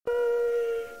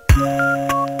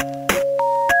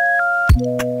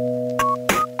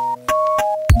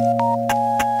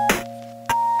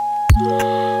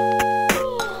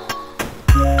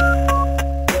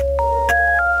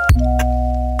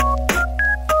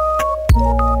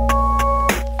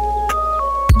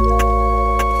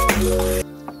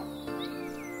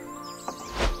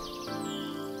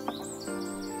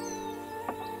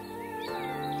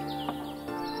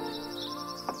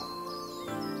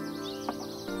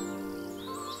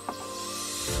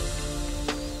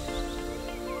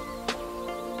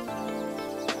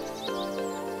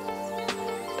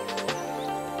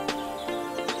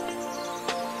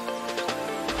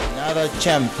Another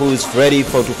champ who's ready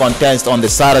to contest on the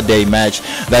Saturday match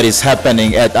that is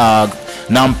happening at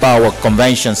Nampower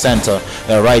Convention Center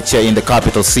right here in the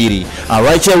capital city.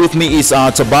 Right here with me is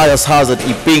Tobias Hazard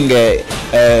Iping,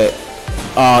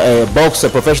 a boxer,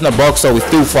 professional boxer with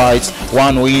 2 fights,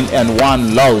 1 win and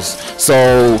 1 loss.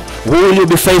 So who will you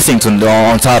be facing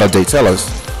on Saturday? Tell us.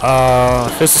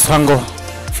 First is Hango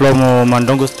from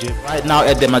Mandongo's gym. Right now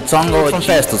at the Matongo from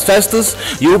Festus.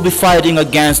 Festus, you'll be fighting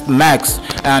against Max,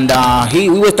 and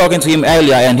we were talking to him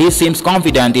earlier, and he seems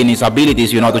confident in his abilities,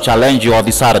 to challenge you on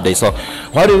this Saturday. So,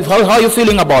 how are you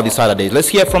feeling about this Saturday? Let's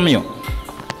hear from you.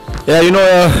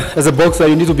 Yeah, as a boxer,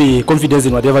 you need to be confident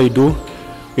in whatever you do.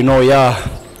 I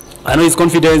know his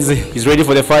confidence. He's ready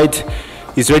for the fight.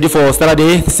 He's ready for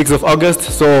Saturday, 6th of August.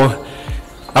 So,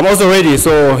 I'm also ready.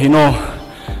 So,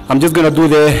 I'm just gonna go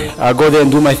there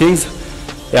and do my things,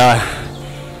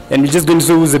 and we're just going to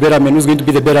see who's the better man, who's going to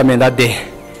be the better man that day.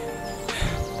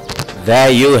 There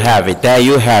you have it. There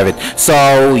you have it.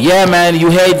 So yeah, man,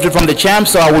 you heard from the champ.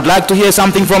 So I would like to hear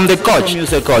something from the coach. You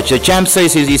say, coach, the champ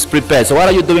says he's prepared. So what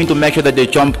are you doing to make sure that the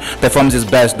champ performs his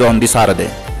best on this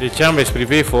Saturday? The champ is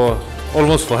prepared for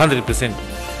almost 100%.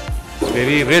 It's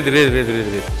very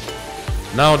ready.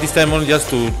 Now this time only just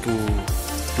to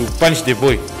punch the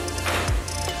boy.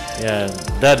 Yeah,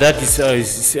 that is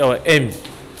our aim.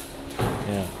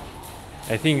 Yeah,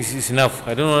 I think it's enough.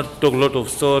 I don't want to talk a lot of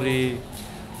story.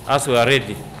 As we are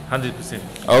ready, 100%.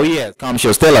 Oh yes, come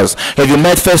shows. Tell us, have you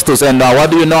met Festus, and what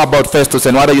do you know about Festus,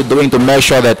 and what are you doing to make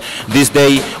sure that this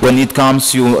day, when it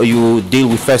comes, you deal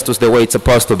with Festus the way it's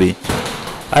supposed to be?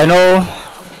 I know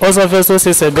also Festus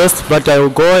is the best, but I will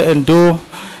go and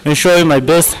show him my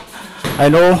best. I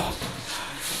know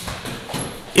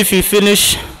if he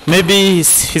finish, maybe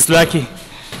he's lucky.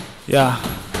 Yeah,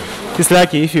 he's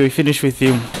lucky if you finish with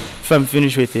him. If I'm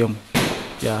finished with him,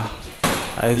 yeah.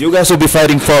 You guys will be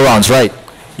fighting 4 rounds, right?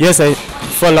 Yes, I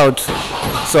fall out.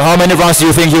 So how many rounds do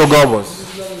you think you'll go,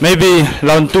 boss? Maybe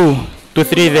round 2 to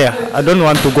 3 there. I don't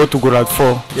want to go to round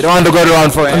 4. You don't want to go to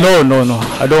round 4? Eh? No.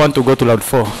 I don't want to go to round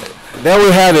 4. There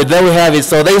we have it.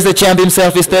 So there's the champ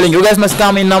himself. He's telling you guys must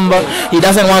come in number. He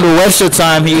doesn't want to waste your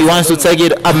time. He wants to take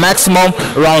it a maximum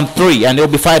round 3, and he'll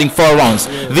be fighting 4 rounds.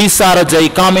 This Saturday,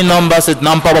 come in numbers at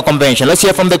Nampower Convention. Let's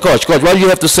hear from the coach. Coach, what do you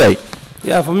have to say?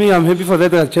 Yeah, for me, I'm happy for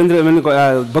that.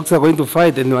 Boxer going to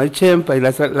fight, and my champ, like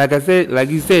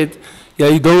you said, yeah,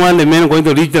 you don't want the man going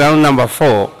to reach round number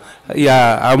 4.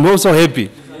 Yeah, I'm also happy.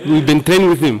 We've been training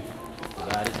with him.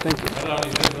 Thank you.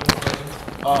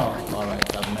 Oh, all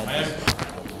right.